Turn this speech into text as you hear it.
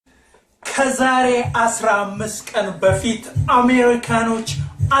ከዛሬ 15 ቀን በፊት አሜሪካኖች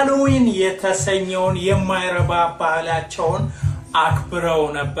ሃሎዊን የተሰኘውን የማይረባ ባህላቸውን አክብረው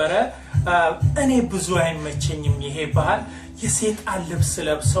ነበር እኔ ብዙ አይመቸኝም ይሄ ባህል የሰይጣን ልብስ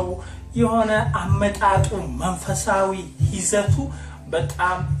ለብሰው የሆነ አመጣጡ መንፈሳዊ ይዘቱ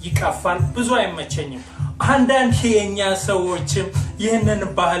በጣም ይከፋል ብዙ አይመቸኝም አንዳንድ የኛ ሰዎች ይሄንን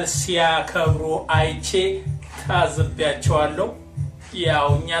ባህል ሲያከብሩ አይቼ ታዝቢያቸዋለሁ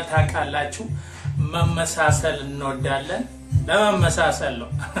ያውኛ ታቃላችሁ መመሳሰል እንወዳለን ለመመሳሰል ነው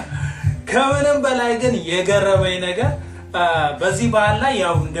ከምንም በላይ ግን የገረመኝ ነገር በዚህ ባህል ላይ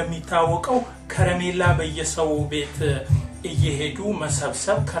ያው እንደሚታወቀው ከረሜላ በየሰው ቤት እየሄዱ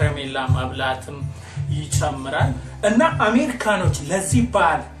መሰብሰብ ከረሜላ መብላትም ይጨምራል እና አሜሪካኖች ለዚህ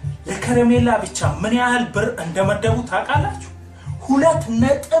ባህል ለከረሜላ ብቻ ምን ያህል ብር እንደመደቡ ታቃላችሁ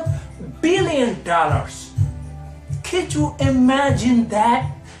 2 billion dollars could you imagine that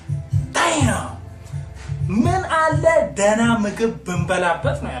damn ምን አለ ደና ምግብ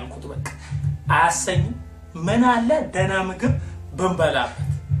ብንበላበት ነው ያልኩት በቃ አሰኝ ምን አለ ደና ምግብ ብንበላበት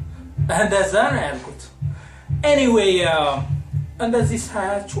እንደዛ ነው ያልኩት anyway እንደዚህ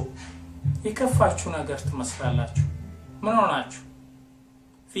ሳያችሁ ይከፋችሁ ነገር ትመስላላችሁ ምን ሆናችሁ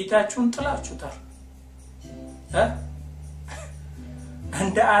ፊታችሁን ጥላችሁታል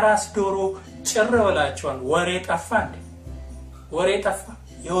እንደ አራስ ዶሮ ጭር ብላችኋል ወሬ ጠፋ እንዴ ወሬ ጠፋ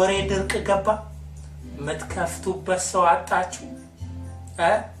የወሬ ድርቅ ገባ መትከፍቱበት ሰው አጣችሁ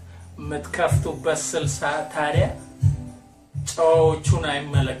መትከፍቱበት 60 ታዲያ ጨዋዎቹን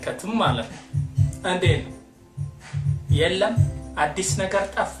አይመለከትም ማለት ነው እንዴ የለም አዲስ ነገር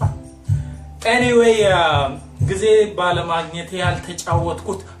ጠፋ anyway ጊዜ ባለማግኘት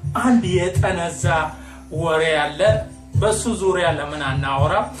ያልተጫወትኩት አንድ የጠነዛ ወሬ ያለ በሱ ዙሪያ ለምን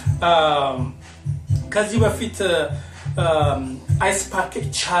አናወራ ከዚህ በፊት አይስ ፓኬት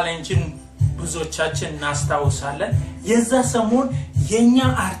ቻሌንጅን ብዙዎቻችን እናስታውሳለን የዛ ሰሞን የኛ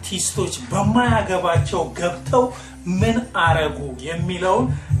አርቲስቶች በማያገባቸው ገብተው ምን አረጉ የሚለውን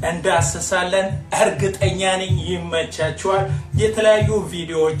እንዳስሳለን እርግጠኛ ነኝ ይመቻችኋል የተለያዩ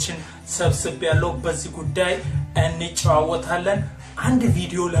ቪዲዮዎችን ሰብስቤያለሁ በዚህ ጉዳይ እንጫወታለን አንድ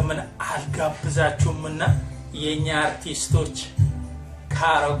ቪዲዮ ለምን አልጋብዛችሁምና የኛ አርቲስቶች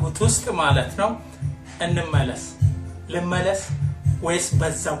ካረጉት ውስጥ ማለት ነው እንመለስ ለመለስ ወይስ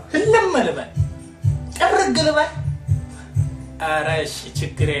በዛው ለምልበል ጥርግልበል አራሽ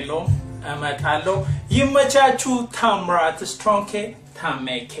ችግር የለውም አመጣለሁ ይመቻችሁ ታምራት ስትሮንኬ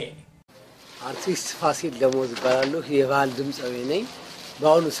ታሜኬ አርቲስት ፋሲል ደሞዝ ይባላል የባህል ድምጻዊ ነኝ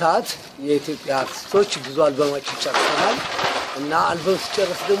በአሁኑ ሰዓት የኢትዮጵያ አርቲስቶች ብዙ አልበሞችን ጨርሰናል እና አልበም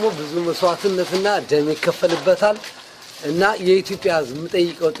ሲጨርስ ደግሞ ብዙ መስዋዕትነትና ደም ይከፈልበታል እና የኢትዮጵያ ህዝብ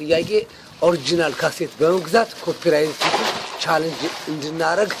የምጠይቀው ጥያቄ ኦሪጂናል ካሴት በመግዛት ኮፒራይት ቻሌንጅ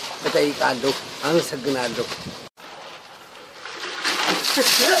እንድናረግ እጠይቃለሁ አመሰግናለሁ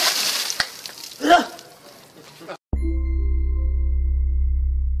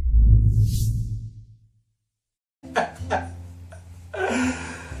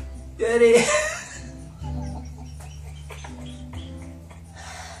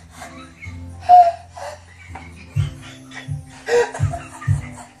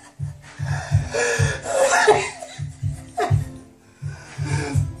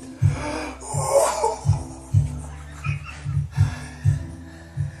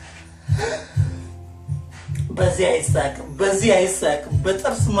በዚህ አይሳቅ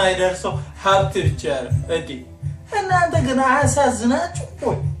በጥርስ ማይደርሰው ሀብት ብቻ እዲ እናንተ ግን አያሳዝናችሁ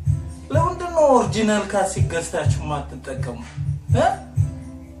ወይ ለምንድነው ኦሪጂናል ካሴት ገዝታችሁ ማትጠቀሙ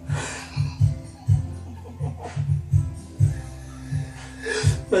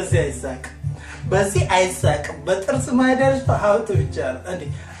በዚህ አይሳቅ በጥርስ ማይደርሰው ሀብት ብቻ እዲ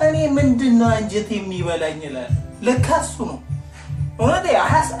እኔ ምንድነው አንጀት የሚበላኝ ይላል ለካሱ ነው ወዴ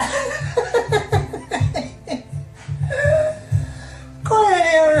አያሳ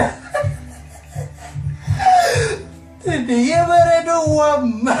የበረዶ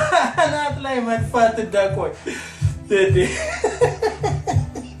ወማናት ላይ መጥፋት እንዳቆይ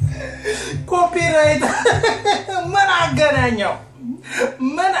ኮፒራይት ምን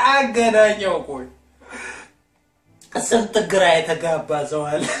አገናኛው ቆይ ስንት ግራ የተጋባ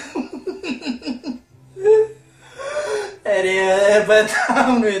ዘዋል እኔ በጣም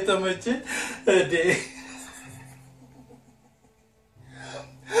ነው የተመቸኝ እዴ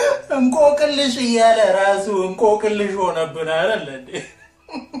እንቆቅልሽ ያለ ራሱ እንቆቅልሽ ሆነብን አይደል እንዴ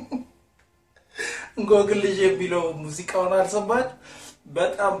እንቆቅልሽ የሚለው ሙዚቃውን አልሰማች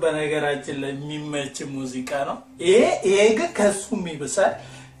በጣም በነገራችን ላይ የሚመች ሙዚቃ ነው ይሄ ግን ከሱም ይብሳል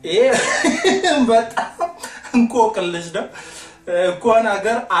ይሄ በጣም እንቆቅልሽ ነው እንኳን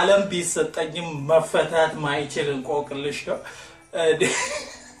ሀገር ዓለም ቢሰጠኝም መፈታት ማይችል እንቆቅልሽ ነው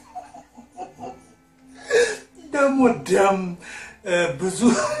ደሞ ደም ብዙ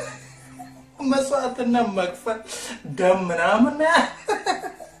መስዋዕትና መክፈል ደም ምናምን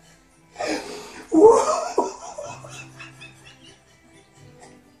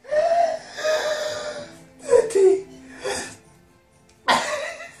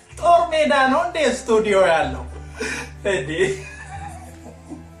ጦር ሜዳ ነው እንደ ስቱዲዮ ያለው እዲ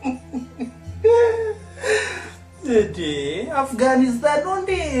አፍጋኒስታን ነው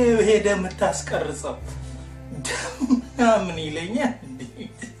እንደ ሄደ የምታስቀርጸው ምን ይለኛል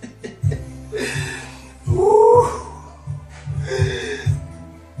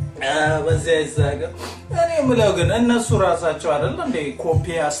በዚያ ይዛጋ እኔ ምለው ግን እነሱ ራሳቸው አይደል እንደ ኮፒ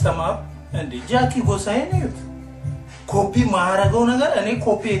አስተማሩ እንደ ጃኪ ጎሳዬ ነው ኮፒ ማረገው ነገር እኔ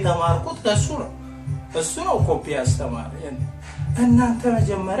ኮፒ የተማርኩት እሱ ነው ኮፒ አስተማረ እናንተ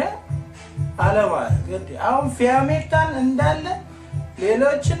መጀመሪያ አለባ ግድ አሁን ፊያሜታን እንዳለ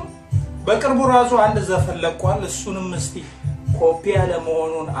ሌሎችን በቅርቡ ራሱ አንድ ዘፈን ለቋል እሱንም እስቲ ኮፒ ያለ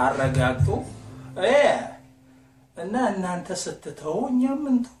መሆኑን አረጋግጡ እና እናንተ ስትተው እኛም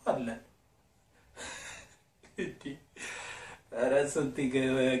እንተዋለን አራስንቲ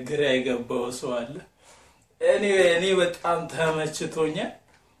ግራ ይገባው ሰው አለ እኔ በጣም ተመችቶኛል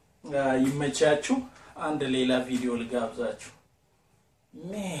ይመቻችሁ አንድ ሌላ ቪዲዮ ልጋብዛችሁ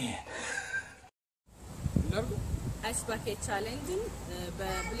ሜን አይስ ባኬት ቻሌንጅ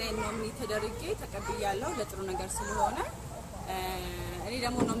በብሌን ኖሚኒ ተደርጌ ተቀብያለሁ ለጥሩ ነገር ስለሆነ እኔ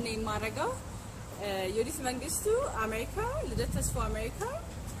ደግሞ ኖሚኒ ማረጋው ዩዲስ መንግስቱ አሜሪካ ልደት ተስፋ አሜሪካ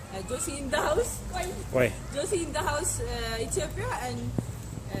ጆሲ ኢን ዘ ሃውስ ጆሲ ኢን ዘ ሃውስ ኢትዮጵያ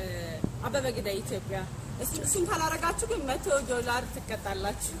አበበ ግዳይ ኢትዮጵያ እሱን ካላረጋችሁ ግን $100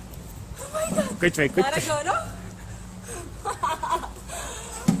 ትቀጣላችሁ ቁጭ አረጋው ነው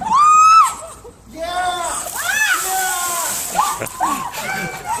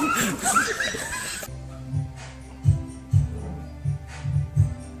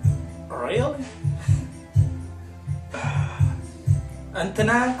Really?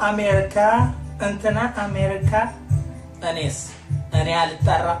 እንትና አሜሪካ እኔ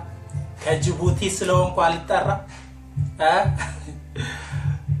አልጠራ ከጅቡቲ ስለሆንኩ አልጠራ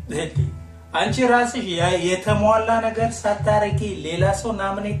አንቺ ራስሽ የተሟላ ነገር ሳታረቂ ሌላ ሰው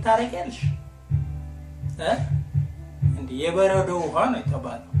ናምን ይታረቂያለሽ እንዴ የበረዶ ውሃ ነው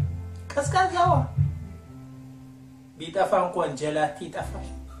የተባለው ቀዝቃዛው ቢጠፋ እንኳን ጀላቲ ይጠፋል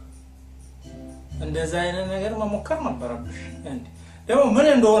እንደዛ አይነት ነገር መሞከር ነበርብሽ እንዴ ደግሞ ምን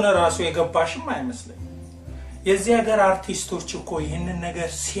እንደሆነ ራሱ የገባሽም አይመስልም የዚህ ሀገር አርቲስቶች እኮ ይሄንን ነገር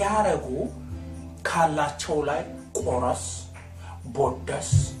ሲያረጉ ካላቸው ላይ ቆረስ ቦደስ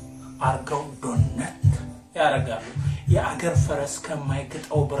አርገው ዶነት ያረጋሉ የአገር ፈረስ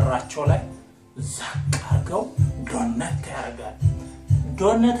ከማይግጠው ብራቸው ላይ ዛቅ አርገው ዶነት ያረጋሉ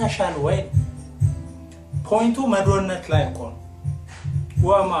ዶነት አሻል ወይ ፖይንቱ መዶነት ላይ እኮ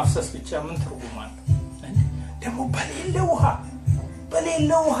ወማፍሰስ ብቻ ምን ትርጉም አለው ደግሞ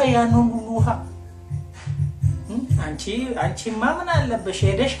በሌለው ውሃ ያንን ውሃ አንቺ ማምን አለበሽ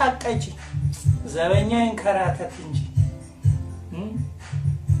ሄደሽ አቀጂ ዘበኛ እንከራተት እንጂ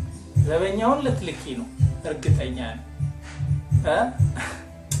ዘበኛውን ልትልኪ ነው እርግጠኛ ነኝ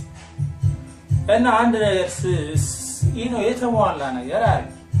እና አንድ ነገር የተሟላ ነገር አለ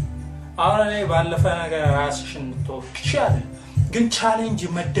አሁን ላይ ባለፈ ነገር ራስሽን ተወክሻል ግን ቻሌንጅ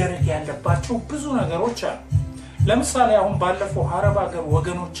መደረግ ያለባቸው ብዙ ነገሮች አሉ ለምሳሌ አሁን ባለፈው አረብ ሀገር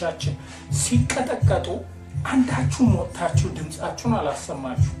ወገኖቻችን ሲቀጠቀጡ አንዳችሁ ሞታችሁ ድምጻችሁን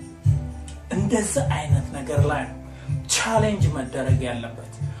አላሰማችሁ እንደዛ አይነት ነገር ላይ ቻሌንጅ መደረግ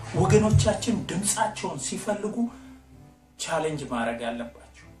ያለበት ወገኖቻችን ድምጻቸውን ሲፈልጉ ቻሌንጅ ማድረግ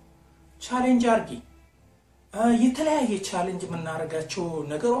ያለባቸው ቻሌንጅ አርጊ የተለያየ ቻሌንጅ ምናረጋቸው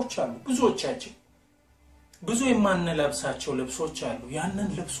ነገሮች አሉ ብዙዎቻችን ብዙ የማንለብሳቸው ልብሶች አሉ ያንን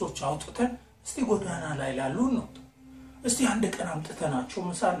ልብሶች አውጥተን እስቲ ጎዳና ላይ ላሉ ነው እስቲ አንድ ቀን አምጥተናቸው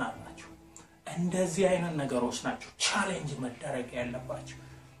ምሳና አላችሁ እንደዚህ አይነት ነገሮች ናቸው ቻሌንጅ መደረግ ያለባቸው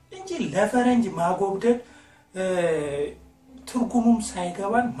እንጂ ለፈረንጅ ማጎብደድ ትርጉሙም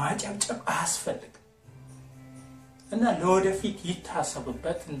ሳይገባን ማጨብጨብ አያስፈልግ እና ለወደፊት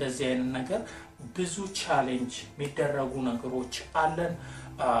ይታሰብበት እንደዚህ አይነት ነገር ብዙ ቻሌንጅ የሚደረጉ ነገሮች አለን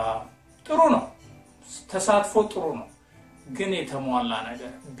ጥሩ ነው ተሳትፎ ጥሩ ነው ግን የተሟላ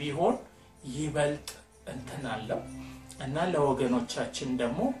ነገር ቢሆን ይበልጥ እንተናለው እና ለወገኖቻችን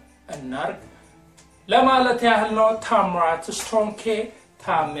ደግሞ እናርግ ለማለት ያህል ነው ታምራት ስቶንኬ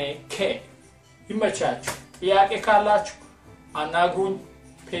ታሜኬ ይመቻችሁ ጥያቄ ካላችሁ አናግሩኝ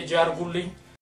ፔጅ አርጉልኝ